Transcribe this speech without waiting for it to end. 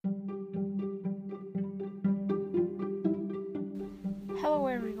Hello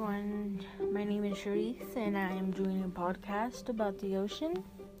everyone, my name is Charisse and I am doing a podcast about the ocean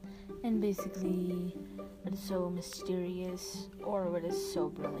and basically what is so mysterious or what is so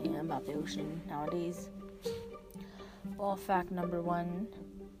brilliant about the ocean nowadays. Well, fact number one,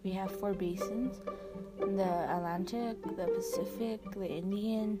 we have 4 basins: the Atlantic, the Pacific, the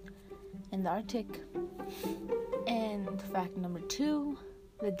Indian, and the Arctic. And fact number 2,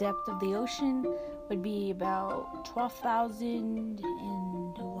 the depth of the ocean would be about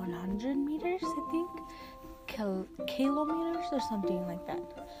 12,100 meters, I think. Kilometers or something like that.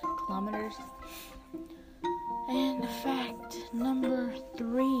 Kilometers. And fact number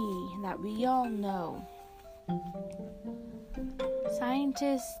 3 that we all know.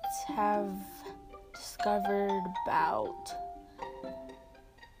 Scientists have discovered about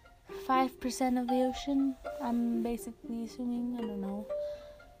 5% of the ocean. I'm basically assuming, I don't know.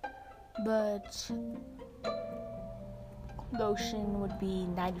 But the ocean would be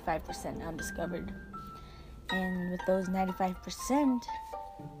 95% undiscovered. And with those 95%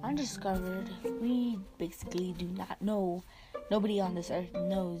 undiscovered, we basically do not know. Nobody on this earth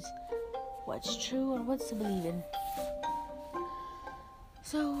knows what's true or what's to believe in.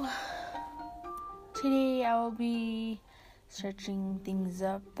 So, today I will be searching things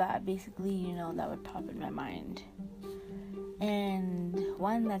up that basically, that would pop in my mind. And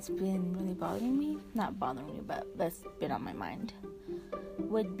one that's been really bothering me, not bothering me, but that's been on my mind,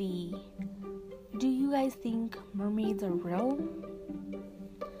 would be, do you guys think mermaids are real?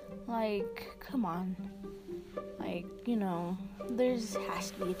 Like, come on. Like, there's has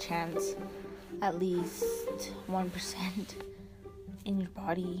to be a chance, at least 1% in your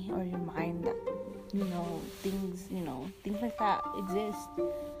body or your mind that, things like that exist.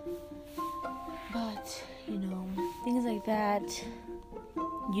 But, things like that,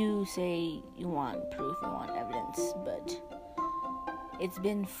 you say you want proof, you want evidence, but it's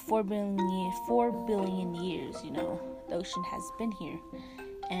been 4 billion years, the ocean has been here.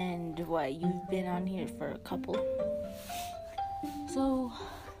 And you've been on here for a couple. So,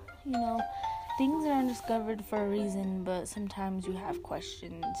 things are undiscovered for a reason, but sometimes you have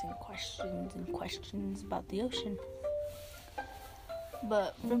questions and questions and questions about the ocean.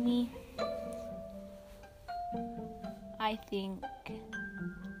 But for me, I think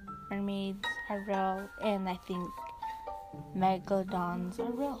mermaids are real, and I think megalodons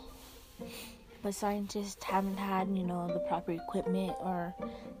are real. But scientists haven't had, the proper equipment or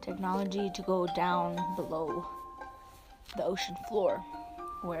technology to go down below the ocean floor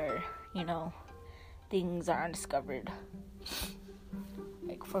where, things are undiscovered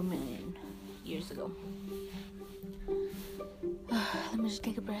like 4 million years ago. Let me just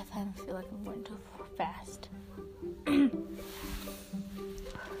take a breath. I feel like I'm going too fast. And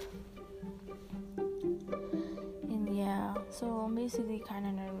yeah, so I'm basically kind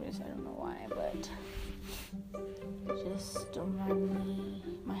of nervous. I don't know why, but just don't mind me,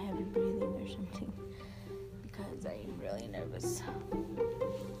 my heavy breathing or something, because I am really nervous.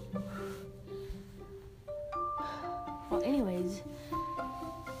 Well, anyways,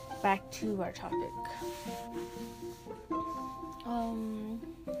 back to our topic.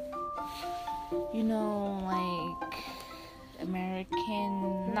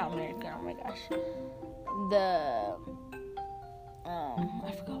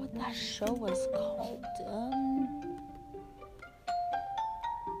 I forgot what that show was called.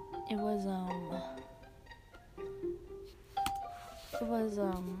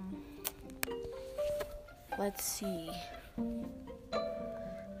 Let's see. I'm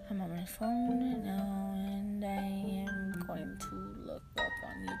on my phone right now, and I am going to look up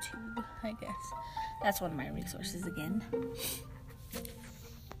on YouTube, I guess. That's one of my resources again.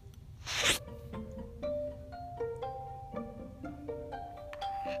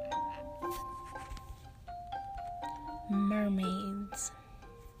 Mermaids.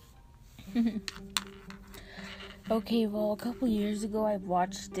 Okay, well, a couple years ago I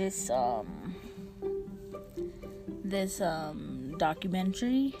watched this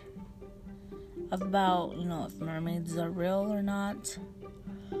documentary about, if mermaids are real or not.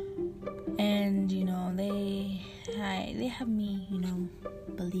 And, they have me,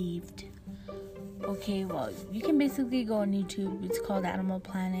 believed. Okay, well, you can basically go on YouTube. It's called Animal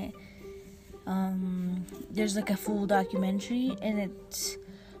Planet. There's like a full documentary, and it's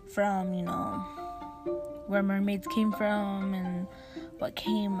from, where mermaids came from and what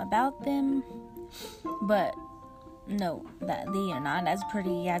came about them. But no, that they are not as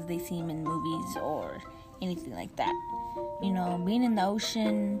pretty as they seem in movies or anything like that. Being in the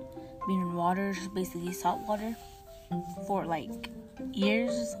ocean, being in water, basically salt water, for like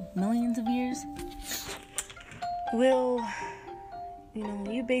years, millions of years, will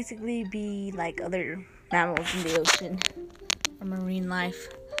you basically be like other mammals in the ocean or marine life.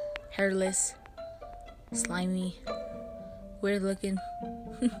 Hairless, slimy, weird looking.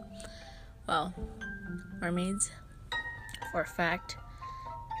 Well, mermaids, for a fact,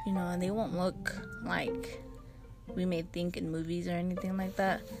 and they won't look like we may think in movies or anything like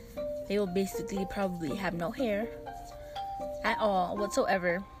that. They will basically probably have no hair at all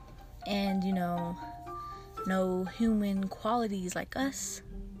whatsoever, and no human qualities like us.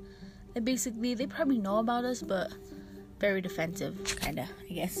 They probably know about us, but very defensive, kinda,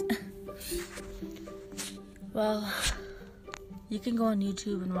 I guess. Well, you can go on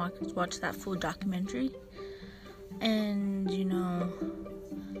YouTube and watch that full documentary, and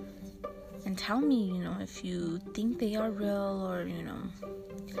and tell me, if you think they are real, or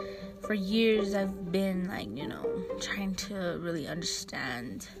for years I've been like, trying to really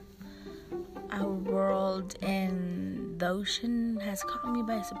understand our world, and the ocean has caught me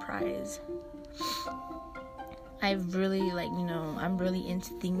by surprise. I've really I'm really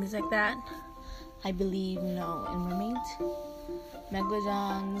into things like that. I believe, in mermaids,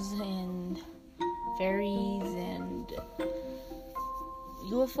 megalodons, and fairies, and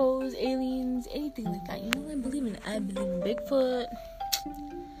UFOs, aliens, anything like that. I believe in it. I believe in Bigfoot.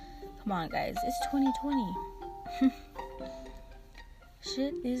 Come on, guys. It's 2020.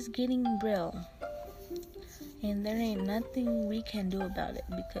 Shit is getting real. And there ain't nothing we can do about it,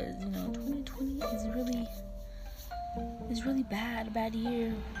 because, 2020 is really bad. A bad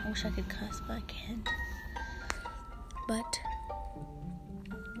year. I wish I could cuss, but I can't. But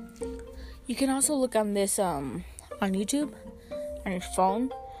you can also look on this, on YouTube, on your phone.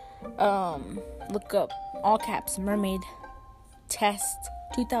 Look up, all caps, mermaid test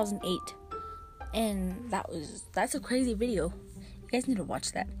 2008. And that's a crazy video. You guys need to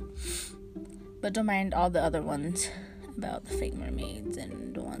watch that. But don't mind all the other ones about the fake mermaids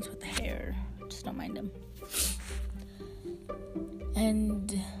and the ones with the hair. Just don't mind them.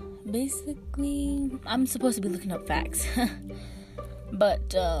 And basically, I'm supposed to be looking up facts.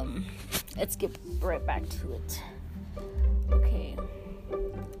 But let's get right back to it. Okay.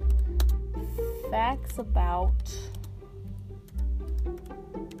 Facts about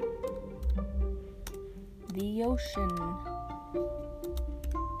the ocean.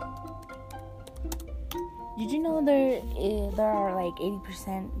 Did you know there are like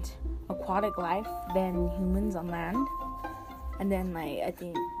 80% aquatic life than humans on land? And then I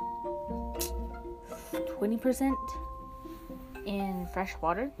think 20% in fresh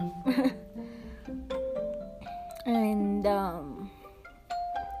water. And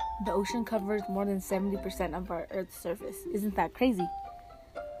the ocean covers more than 70% of our Earth's surface. Isn't that crazy?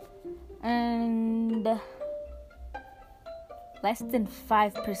 And less than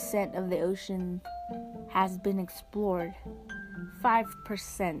 5% of the ocean has been explored.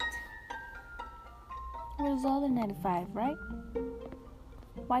 5%. Where's the other 95, right?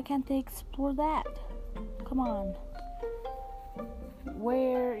 Why can't they explore that? Come on.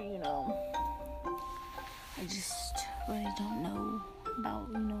 Where, I just really don't know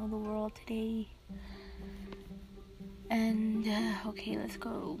about, the world today. And, okay, let's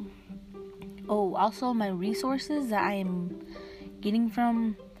go. Oh, also my resources that I'm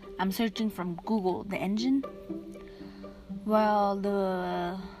searching from Google, the engine. Well,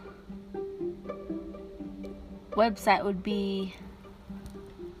 the website would be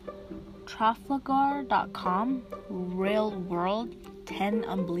Trafalgar.com, Real World, 10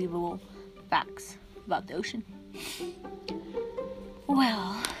 unbelievable facts about the ocean.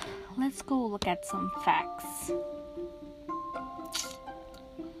 Well, let's go look at some facts.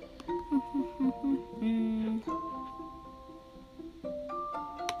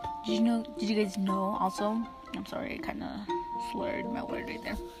 Did you guys know also, I'm sorry, I kind of slurred my word right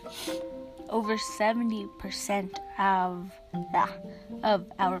there. Over 70% of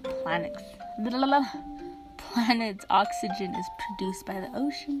our planet's oxygen is produced by the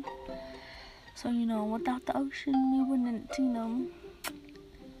ocean. So, without the ocean, we wouldn't,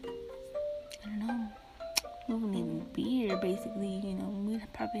 we wouldn't even be here, basically. We'd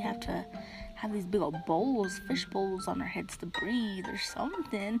probably have to have these big old bowls, fish bowls on our heads to breathe or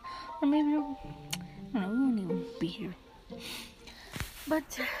something. Or maybe, we wouldn't even be here.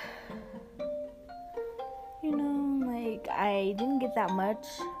 But, I didn't get that much.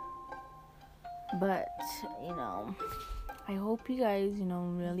 But, I hope you guys,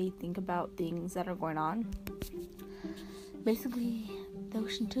 really think about things that are going on. Basically, the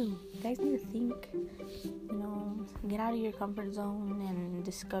ocean too. You guys need to think, get out of your comfort zone and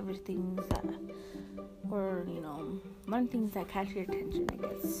discover things that, or, learn things that catch your attention, I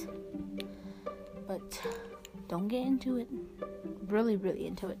guess. But don't get into it. really, really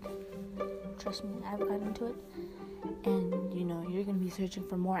into it. Trust me, I've gotten into it. And, you know, you're going to be searching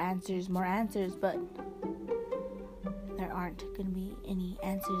for more answers, but there aren't going to be any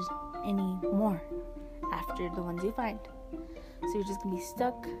answers anymore after the ones you find. So you're just going to be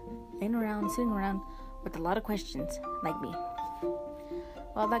stuck, sitting around with a lot of questions, like me.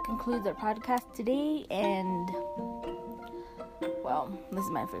 Well, that concludes our podcast today, and, well, this is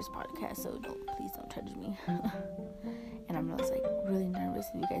my first podcast, so please don't judge me. And I'm just, really nervous,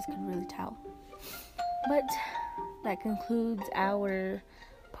 if you guys could really tell. But that concludes our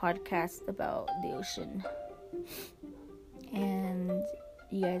podcast about the ocean. And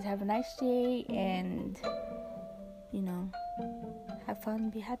you guys have a nice day, and, you know, have fun,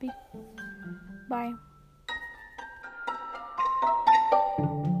 be happy. Bye.